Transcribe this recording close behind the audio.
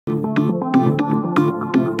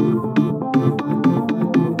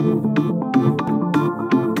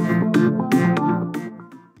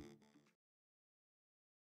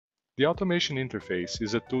The automation interface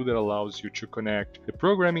is a tool that allows you to connect the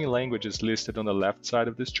programming languages listed on the left side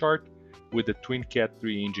of this chart with the TwinCat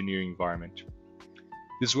 3 engineering environment.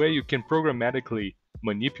 This way you can programmatically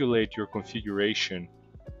manipulate your configuration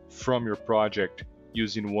from your project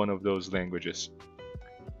using one of those languages.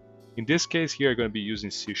 In this case here, I'm going to be using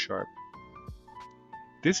C#.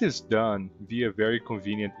 This is done via a very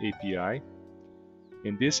convenient API,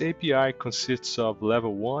 and this API consists of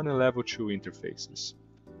level 1 and level 2 interfaces.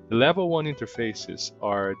 The level 1 interfaces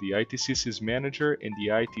are the ITC SysManager and the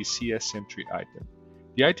ITC SM-Tree item.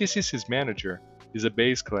 The ITC SysManager is a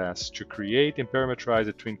base class to create and parameterize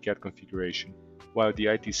a TwinCat configuration, while the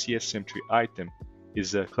ITC SM-Tree item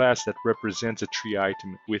is a class that represents a tree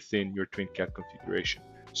item within your TwinCat configuration.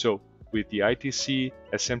 So with the ITC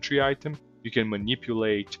SM-Tree item, you can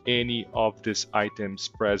manipulate any of these items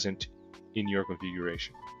present in your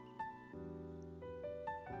configuration.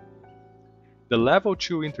 The level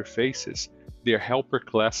 2 interfaces, they are helper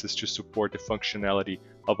classes to support the functionality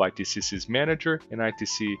of ITC SysManager and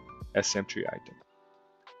ITC SM-Tree item.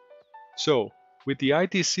 So with the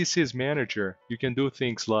ITC SysManager, you can do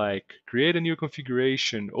things like create a new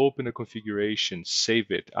configuration, open a configuration,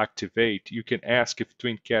 save it, activate. You can ask if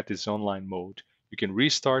TwinCat is online mode. You can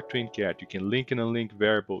restart TwinCat. You can link and unlink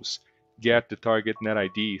variables, get the target net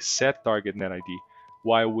ID, set target net ID.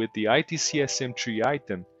 While with the ITC SM-Tree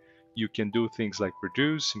item, you can do things like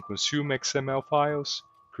produce and consume XML files,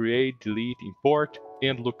 create, delete, import,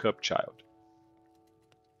 and lookup child.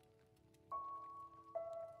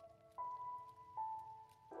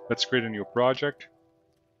 Let's create a new project.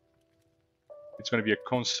 It's going to be a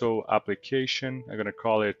console application. I'm going to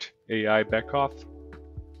call it AI Beckhoff,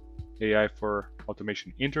 AI for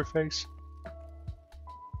Automation Interface.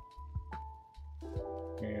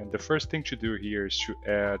 And the first thing to do here is to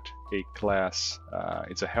add a class.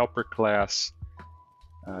 It's a helper class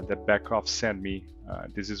that Beckhoff sent me.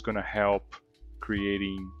 This is going to help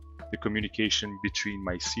creating the communication between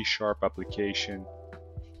my C# application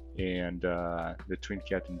and the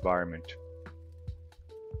TwinCat environment.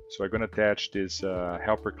 So I'm going to attach this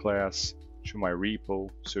helper class to my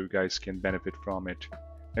repo so you guys can benefit from it.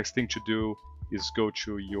 Next thing to do is go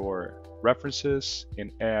to your references and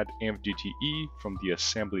add MDTE from the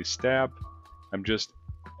assemblies tab. I'm just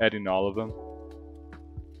adding all of them.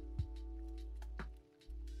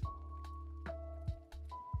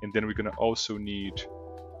 And then we're going to also need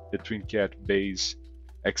the TwinCat base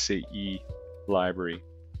XAE library.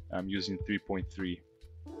 I'm using 3.3.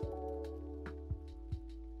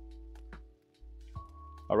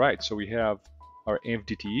 All right, so we have our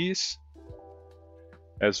MDTEs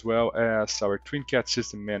as well as our TwinCat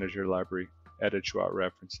System Manager library added to our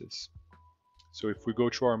references. So if we go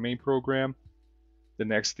to our main program, the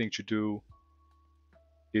next thing to do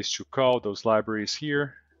is to call those libraries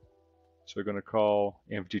here. So we're going to call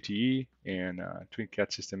MDTE and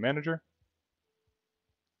TwinCat System Manager.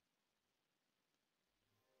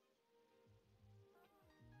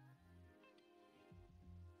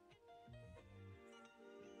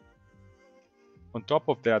 On top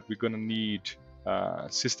of that, we're going to need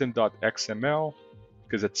system.xml,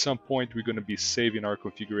 because at some point we're going to be saving our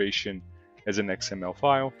configuration as an XML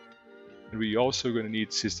file. And we're also going to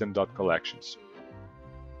need system.collections.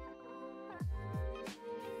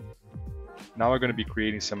 Now we're going to be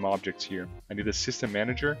creating some objects here. I need a system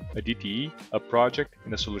manager, a DTE, a project,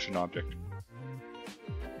 and a solution object.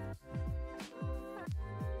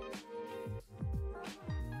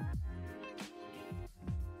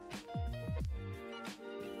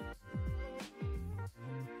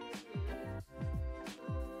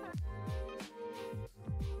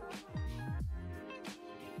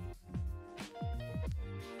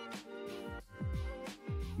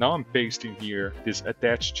 Now I'm pasting here this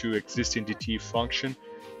attached to existing DT function.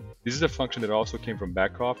 This is a function that also came from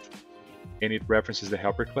Beckhoff, and it references the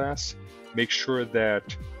helper class. Make sure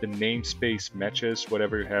that the namespace matches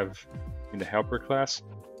whatever you have in the helper class.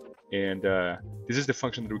 And this is the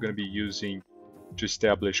function that we're going to be using to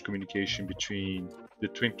establish communication between the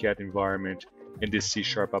TwinCat environment and this C#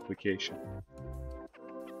 application.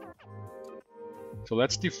 So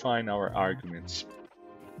let's define our arguments.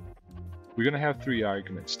 We're going to have 3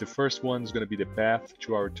 arguments. The first one is going to be the path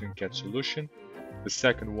to our TwinCat solution. The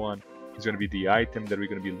second one is going to be the item that we're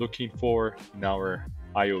going to be looking for in our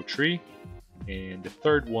IO tree. And the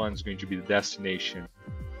third one is going to be the destination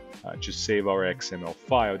to save our XML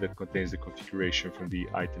file that contains the configuration from the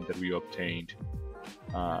item that we obtained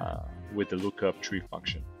with the lookup tree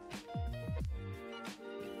function.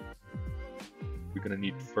 We're going to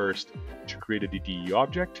need first to create a DTE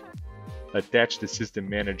object, attach the system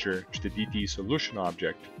manager to the DTE solution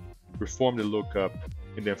object, perform the lookup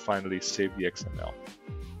and then finally save the XML.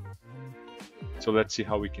 So let's see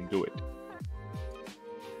how we can do it.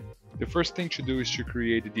 The first thing to do is to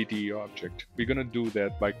create a DTE object. We're going to do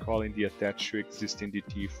that by calling the attached to existing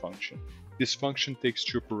DTE function. This function takes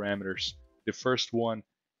two parameters. The first one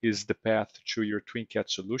is the path to your TwinCat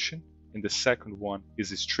solution, and the second one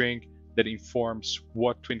is a string that informs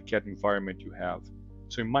what TwinCat environment you have.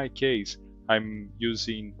 So in my case, I'm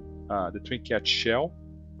using the TwinCat shell,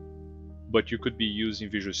 but you could be using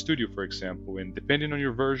Visual Studio, for example, and depending on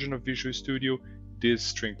your version of Visual Studio, this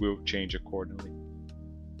string will change accordingly.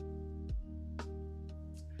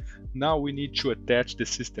 Now we need to attach the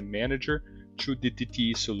system manager to the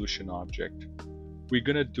DTE solution object. We're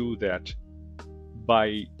going to do that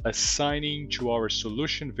by assigning to our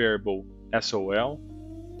solution variable SOL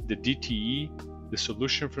the DTE, the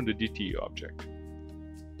solution from the DTE object.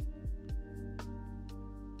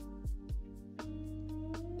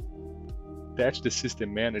 Attach the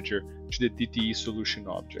system manager to the DTE solution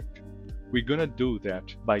object. We're going to do that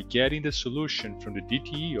by getting the solution from the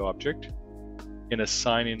DTE object and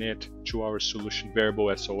assigning it to our solution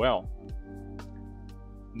variable SOL.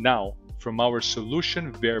 Now, from our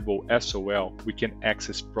solution variable SOL, we can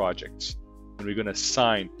access projects, and we're going to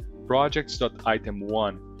assign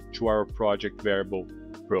projects.item1 to our project variable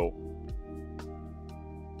pro.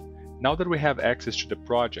 Now that we have access to the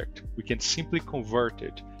project, we can simply convert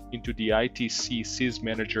it into the ITC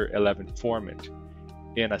sysmanager 11 format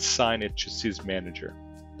and assign it to sysmanager,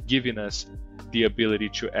 giving us the ability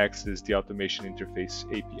to access the automation interface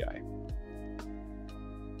API.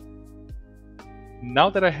 Now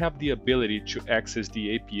that I have the ability to access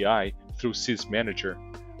the API through sysmanager,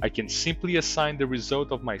 I can simply assign the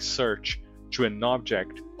result of my search to an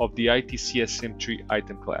object of the ITC SM3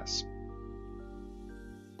 item class.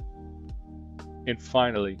 And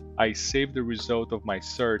finally, I save the result of my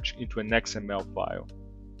search into an XML file.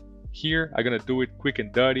 Here, I'm going to do it quick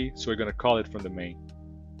and dirty, so we're going to call it from the main.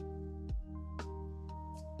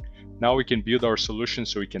 Now we can build our solution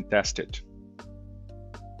so we can test it.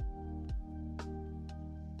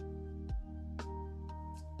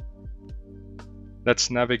 Let's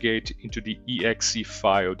navigate into the exe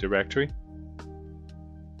file directory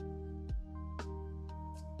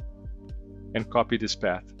and copy this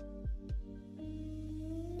path.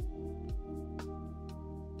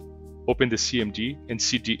 Open the CMD and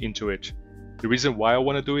CD into it. The reason why I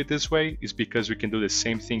want to do it this way is because we can do the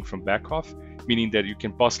same thing from Beckhoff, meaning that you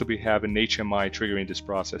can possibly have an HMI triggering this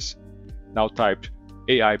process. Now type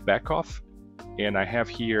AI Beckhoff, and I have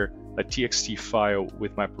here a txt file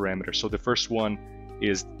with my parameters. So the first one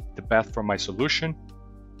is the path from my solution.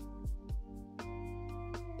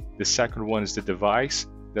 The second one is the device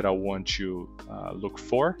that I want to look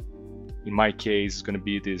for. In my case, it's going to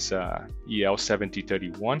be this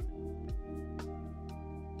EL7031.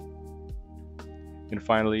 And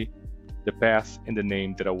finally, the path and the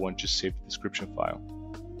name that I want to save the description file.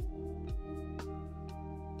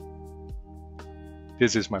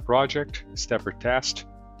 This is my project, stepper test,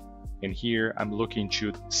 and here I'm looking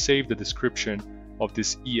to save the description of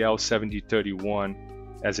this EL7031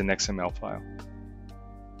 as an XML file.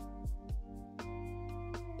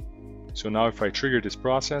 So now if I trigger this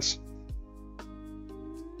process,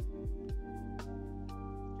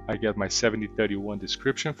 I get my 7031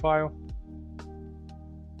 description file.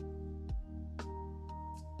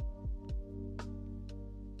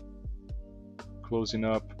 Closing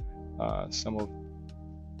up some of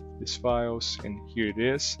these files, and here it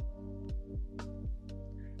is.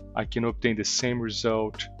 I can obtain the same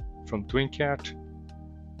result from TwinCat.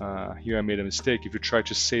 Here I made a mistake. If you try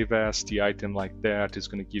to save as the item like that, it's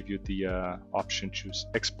going to give you the option to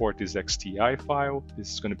export this XTI file.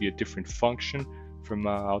 This is going to be a different function from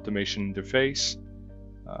automation interface.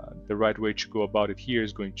 The right way to go about it here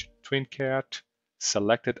is going to TwinCat,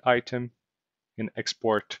 selected item, and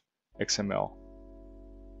export XML.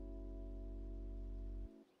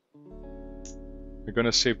 We're going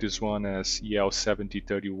to save this one as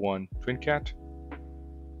EL7031 TwinCat.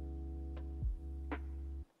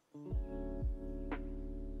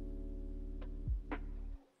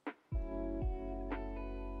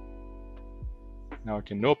 Now I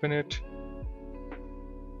can open it,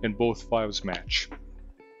 and both files match.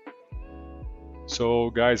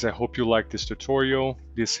 So guys, I hope you liked this tutorial.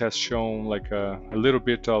 This has shown like a little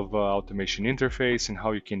bit of automation interface and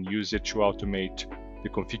how you can use it to automate the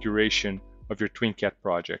configuration of your TwinCat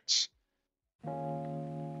projects.